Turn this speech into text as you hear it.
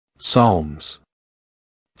Psalms.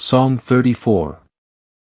 Psalm 34.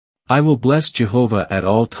 I will bless Jehovah at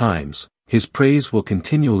all times, his praise will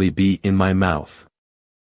continually be in my mouth.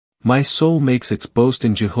 My soul makes its boast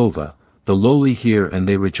in Jehovah, the lowly hear and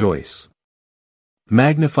they rejoice.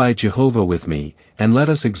 Magnify Jehovah with me, and let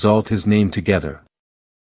us exalt his name together.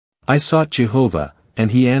 I sought Jehovah,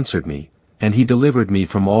 and he answered me, and he delivered me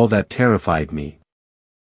from all that terrified me.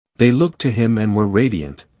 They looked to him and were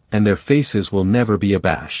radiant, and their faces will never be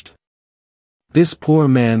abashed. This poor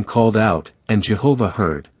man called out, and Jehovah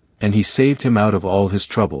heard, and he saved him out of all his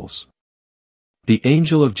troubles. The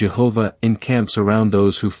angel of Jehovah encamps around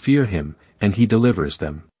those who fear him, and he delivers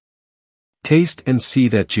them. Taste and see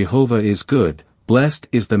that Jehovah is good, blessed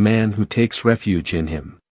is the man who takes refuge in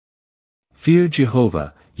him. Fear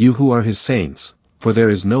Jehovah, you who are his saints, for there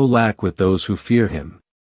is no lack with those who fear him.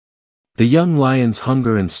 The young lions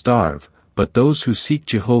hunger and starve, but those who seek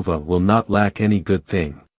Jehovah will not lack any good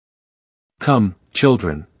thing. Come,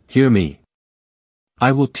 children, hear me.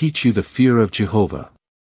 I will teach you the fear of Jehovah.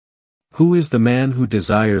 Who is the man who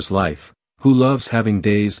desires life, who loves having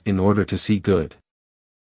days in order to see good?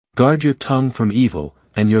 Guard your tongue from evil,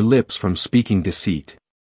 and your lips from speaking deceit.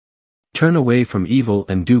 Turn away from evil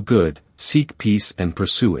and do good, seek peace and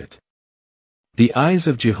pursue it. The eyes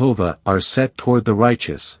of Jehovah are set toward the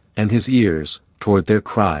righteous, and his ears, toward their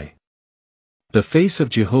cry. The face of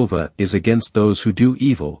Jehovah is against those who do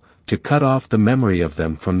evil, to cut off the memory of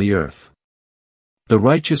them from the earth. The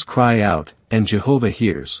righteous cry out, and Jehovah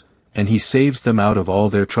hears, and he saves them out of all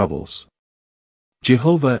their troubles.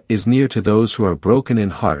 Jehovah is near to those who are broken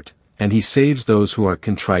in heart, and he saves those who are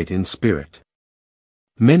contrite in spirit.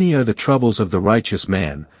 Many are the troubles of the righteous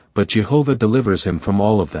man, but Jehovah delivers him from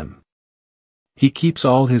all of them. He keeps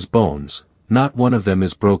all his bones, not one of them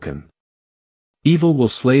is broken. Evil will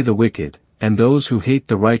slay the wicked, and those who hate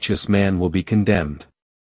the righteous man will be condemned.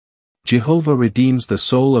 Jehovah redeems the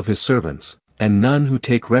soul of his servants, and none who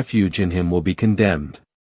take refuge in him will be condemned.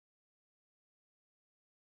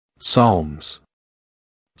 Psalms.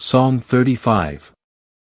 Psalm 35.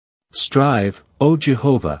 Strive, O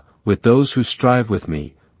Jehovah, with those who strive with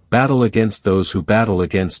me, battle against those who battle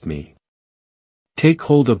against me. Take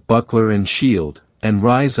hold of buckler and shield, and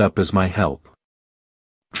rise up as my help.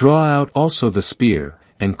 Draw out also the spear,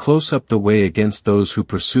 and close up the way against those who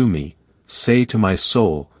pursue me, say to my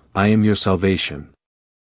soul, I am your salvation.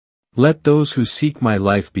 Let those who seek my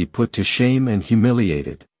life be put to shame and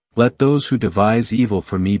humiliated, let those who devise evil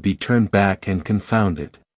for me be turned back and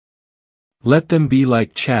confounded. Let them be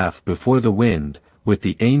like chaff before the wind, with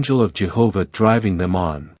the angel of Jehovah driving them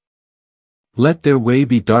on. Let their way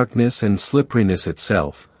be darkness and slipperiness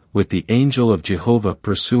itself, with the angel of Jehovah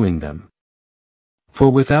pursuing them.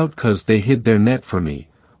 For without cause they hid their net for me,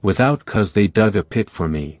 without cause they dug a pit for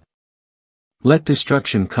me. Let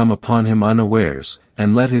destruction come upon him unawares,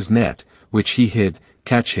 and let his net, which he hid,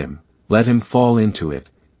 catch him, let him fall into it,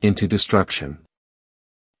 into destruction.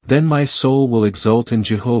 Then my soul will exult in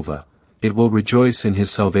Jehovah, it will rejoice in his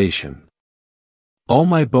salvation. All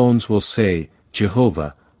my bones will say,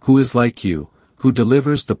 Jehovah, who is like you, who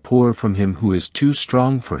delivers the poor from him who is too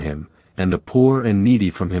strong for him, and the poor and needy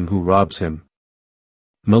from him who robs him?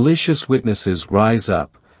 Malicious witnesses rise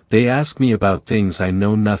up, they ask me about things I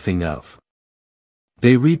know nothing of.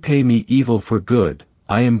 They repay me evil for good,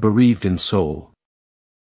 I am bereaved in soul.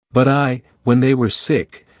 But I, when they were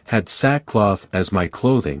sick, had sackcloth as my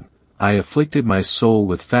clothing, I afflicted my soul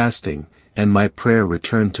with fasting, and my prayer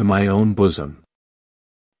returned to my own bosom.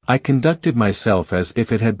 I conducted myself as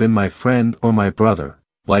if it had been my friend or my brother,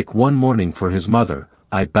 like one mourning for his mother,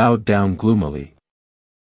 I bowed down gloomily.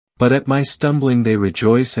 But at my stumbling they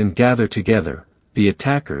rejoice and gather together, the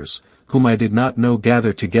attackers, whom I did not know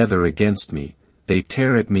gather together against me, they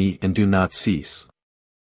tear at me and do not cease.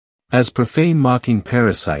 As profane mocking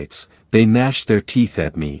parasites, they gnash their teeth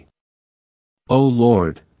at me. O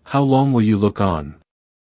Lord, how long will you look on?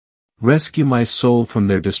 Rescue my soul from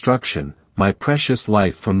their destruction, my precious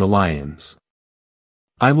life from the lions.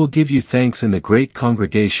 I will give you thanks in a great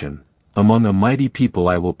congregation, among a mighty people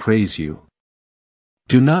I will praise you.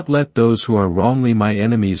 Do not let those who are wrongly my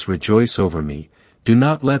enemies rejoice over me, do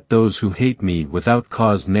not let those who hate me without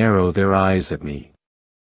cause narrow their eyes at me.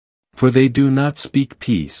 For they do not speak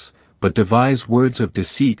peace, but devise words of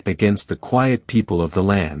deceit against the quiet people of the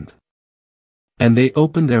land. And they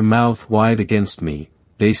open their mouth wide against me,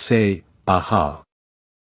 they say, Aha!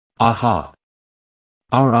 Aha!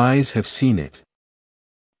 Our eyes have seen it.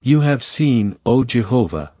 You have seen, O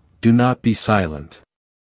Jehovah, do not be silent.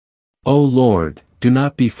 O Lord, do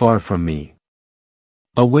not be far from me.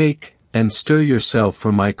 Awake, and stir yourself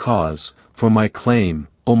for my cause, for my claim,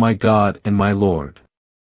 O my God and my Lord.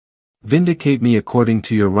 Vindicate me according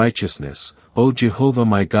to your righteousness, O Jehovah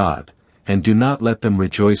my God, and do not let them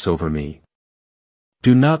rejoice over me.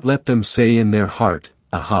 Do not let them say in their heart,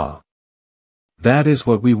 Aha! That is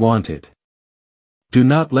what we wanted. Do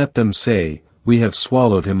not let them say, We have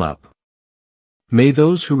swallowed him up. May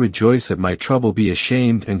those who rejoice at my trouble be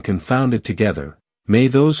ashamed and confounded together, may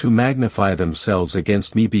those who magnify themselves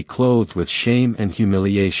against me be clothed with shame and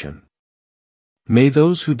humiliation. May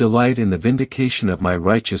those who delight in the vindication of my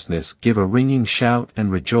righteousness give a ringing shout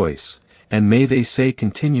and rejoice, and may they say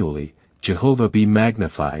continually, Jehovah be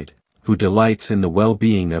magnified, who delights in the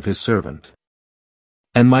well-being of his servant.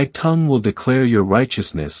 And my tongue will declare your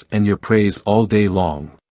righteousness and your praise all day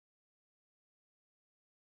long.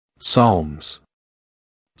 Psalms.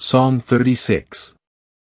 Psalm 36.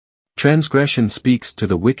 Transgression speaks to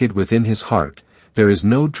the wicked within his heart, there is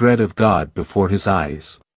no dread of God before his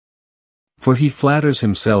eyes. For he flatters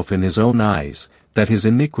himself in his own eyes, that his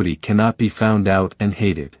iniquity cannot be found out and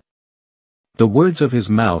hated. The words of his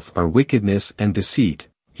mouth are wickedness and deceit,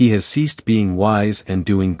 he has ceased being wise and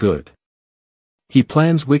doing good. He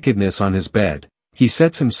plans wickedness on his bed, he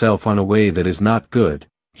sets himself on a way that is not good,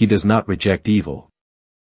 he does not reject evil.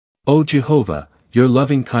 O Jehovah, your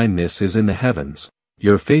loving-kindness is in the heavens,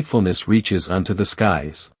 your faithfulness reaches unto the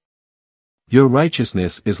skies. Your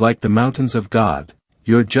righteousness is like the mountains of God,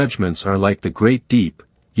 your judgments are like the great deep,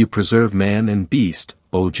 you preserve man and beast,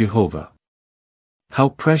 O Jehovah. How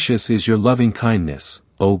precious is your loving-kindness,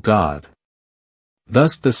 O God!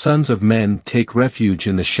 Thus the sons of men take refuge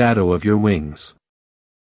in the shadow of your wings.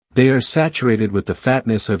 They are saturated with the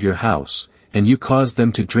fatness of your house, and you cause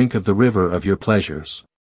them to drink of the river of your pleasures.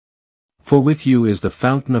 For with you is the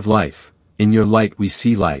fountain of life, in your light we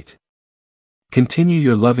see light. Continue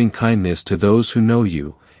your loving-kindness to those who know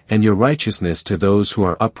you, and your righteousness to those who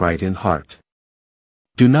are upright in heart.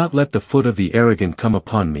 Do not let the foot of the arrogant come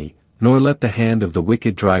upon me, nor let the hand of the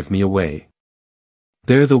wicked drive me away.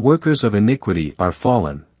 There the workers of iniquity are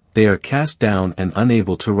fallen, they are cast down and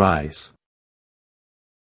unable to rise.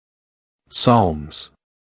 Psalms.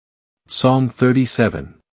 Psalm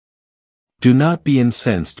 37. Do not be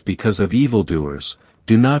incensed because of evildoers,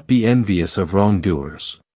 do not be envious of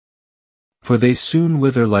wrongdoers. For they soon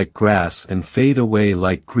wither like grass and fade away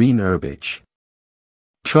like green herbage.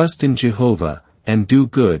 Trust in Jehovah, and do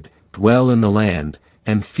good, dwell in the land,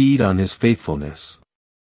 and feed on his faithfulness.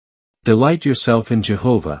 Delight yourself in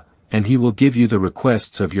Jehovah, and he will give you the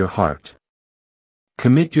requests of your heart.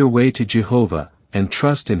 Commit your way to Jehovah, and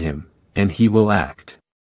trust in him, and he will act.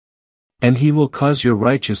 And he will cause your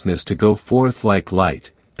righteousness to go forth like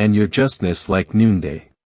light, and your justness like noonday.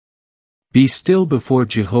 Be still before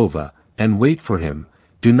Jehovah, and wait for him,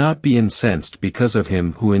 do not be incensed because of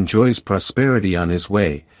him who enjoys prosperity on his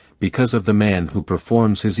way, because of the man who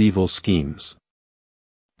performs his evil schemes.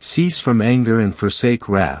 Cease from anger and forsake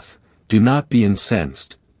wrath, do not be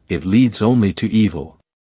incensed, it leads only to evil.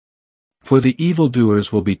 For the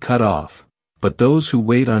evildoers will be cut off, but those who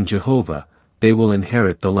wait on Jehovah, they will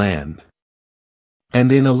inherit the land.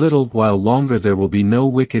 And in a little while longer there will be no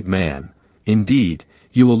wicked man, indeed,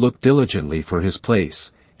 you will look diligently for his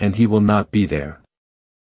place, and he will not be there.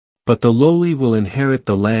 But the lowly will inherit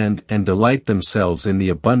the land and delight themselves in the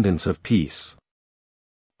abundance of peace.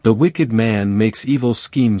 The wicked man makes evil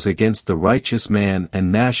schemes against the righteous man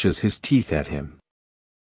and gnashes his teeth at him.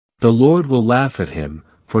 The Lord will laugh at him,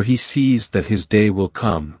 for he sees that his day will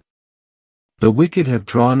come. The wicked have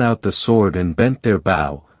drawn out the sword and bent their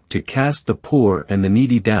bow, to cast the poor and the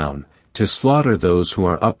needy down, to slaughter those who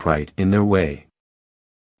are upright in their way.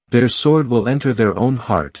 Their sword will enter their own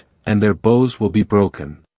heart, and their bows will be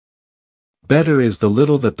broken. Better is the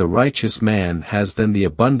little that the righteous man has than the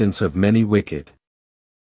abundance of many wicked.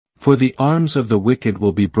 For the arms of the wicked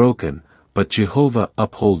will be broken, but Jehovah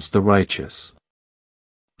upholds the righteous.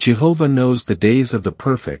 Jehovah knows the days of the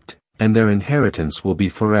perfect, and their inheritance will be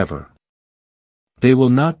forever. They will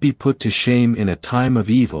not be put to shame in a time of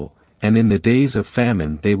evil, and in the days of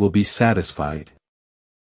famine they will be satisfied.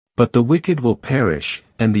 But the wicked will perish,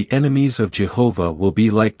 and the enemies of Jehovah will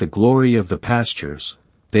be like the glory of the pastures,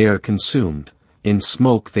 they are consumed, in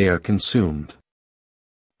smoke they are consumed.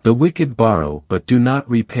 The wicked borrow but do not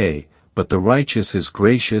repay, but the righteous is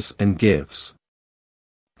gracious and gives.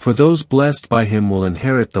 For those blessed by him will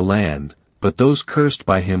inherit the land, but those cursed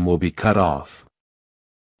by him will be cut off.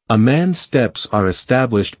 A man's steps are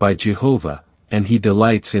established by Jehovah, and he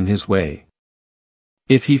delights in his way.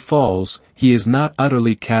 If he falls, he is not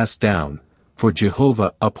utterly cast down, for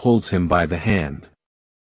Jehovah upholds him by the hand.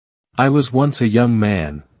 I was once a young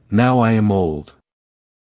man, now I am old.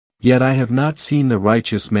 Yet I have not seen the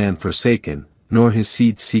righteous man forsaken, nor his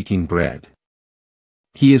seed seeking bread.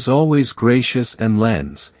 He is always gracious and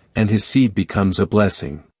lends, and his seed becomes a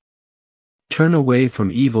blessing. Turn away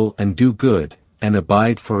from evil and do good, and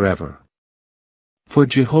abide forever. For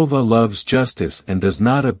Jehovah loves justice and does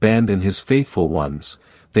not abandon his faithful ones,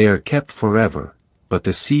 they are kept forever, but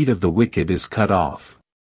the seed of the wicked is cut off.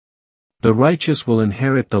 The righteous will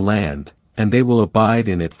inherit the land, and they will abide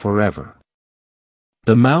in it forever.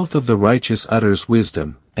 The mouth of the righteous utters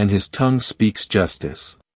wisdom, and his tongue speaks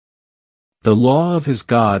justice. The law of his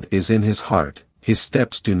God is in his heart, his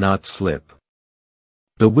steps do not slip.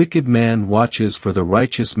 The wicked man watches for the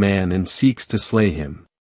righteous man and seeks to slay him.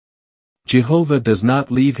 Jehovah does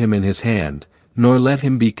not leave him in his hand, nor let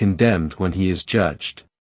him be condemned when he is judged.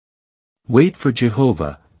 Wait for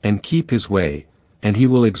Jehovah, and keep his way, and he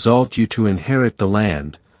will exalt you to inherit the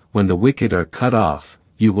land. When the wicked are cut off,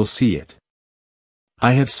 you will see it.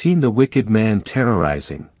 I have seen the wicked man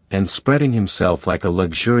terrorizing, and spreading himself like a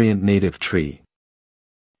luxuriant native tree.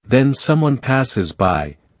 Then someone passes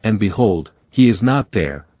by, and behold, he is not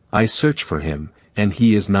there, I search for him, and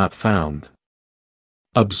he is not found.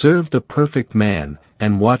 Observe the perfect man,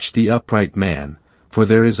 and watch the upright man, for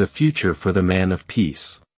there is a future for the man of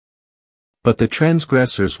peace. But the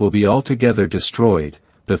transgressors will be altogether destroyed,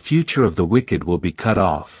 the future of the wicked will be cut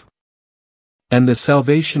off. And the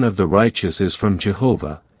salvation of the righteous is from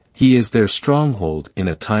Jehovah, he is their stronghold in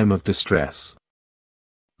a time of distress.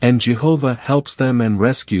 And Jehovah helps them and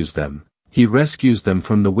rescues them, he rescues them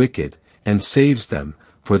from the wicked, and saves them,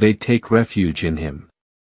 for they take refuge in him.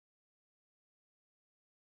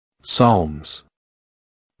 Psalms.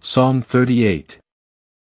 Psalm 38.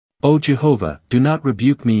 O Jehovah, do not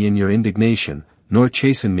rebuke me in your indignation, nor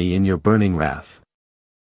chasten me in your burning wrath.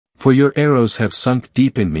 For your arrows have sunk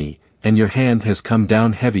deep in me, and your hand has come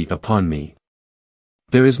down heavy upon me.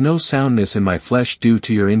 There is no soundness in my flesh due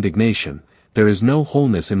to your indignation, there is no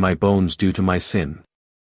wholeness in my bones due to my sin.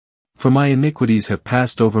 For my iniquities have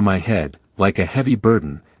passed over my head, like a heavy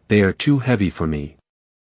burden, they are too heavy for me.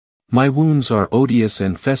 My wounds are odious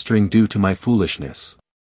and festering due to my foolishness.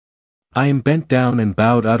 I am bent down and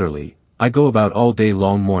bowed utterly, I go about all day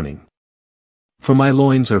long mourning. For my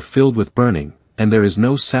loins are filled with burning, and there is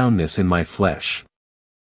no soundness in my flesh.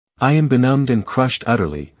 I am benumbed and crushed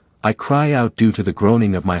utterly, I cry out due to the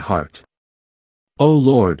groaning of my heart. O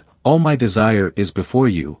Lord, all my desire is before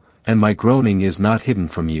you, and my groaning is not hidden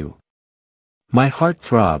from you. My heart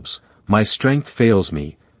throbs, my strength fails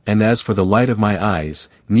me, and as for the light of my eyes,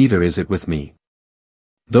 neither is it with me.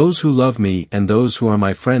 Those who love me and those who are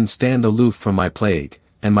my friends stand aloof from my plague,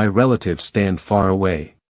 and my relatives stand far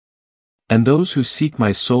away. And those who seek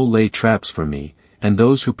my soul lay traps for me, and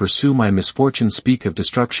those who pursue my misfortune speak of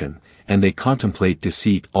destruction, and they contemplate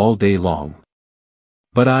deceit all day long.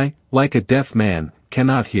 But I, like a deaf man,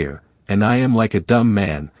 cannot hear, and I am like a dumb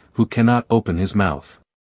man, who cannot open his mouth.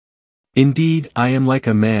 Indeed, I am like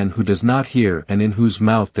a man who does not hear and in whose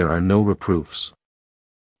mouth there are no reproofs.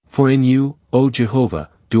 For in you, O Jehovah,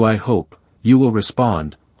 do I hope, you will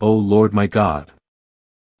respond, O Lord my God.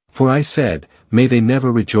 For I said, may they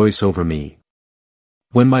never rejoice over me.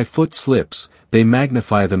 When my foot slips, they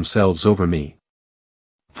magnify themselves over me.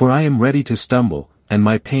 For I am ready to stumble, and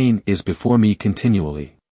my pain is before me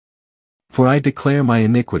continually. For I declare my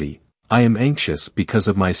iniquity, I am anxious because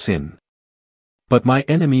of my sin. But my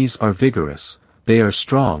enemies are vigorous, they are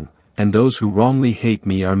strong, and those who wrongly hate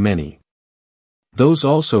me are many. Those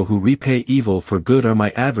also who repay evil for good are my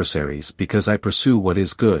adversaries because I pursue what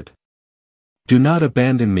is good. Do not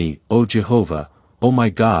abandon me, O Jehovah, O my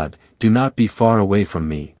God, do not be far away from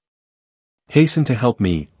me. Hasten to help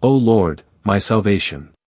me, O Lord, my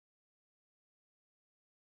salvation.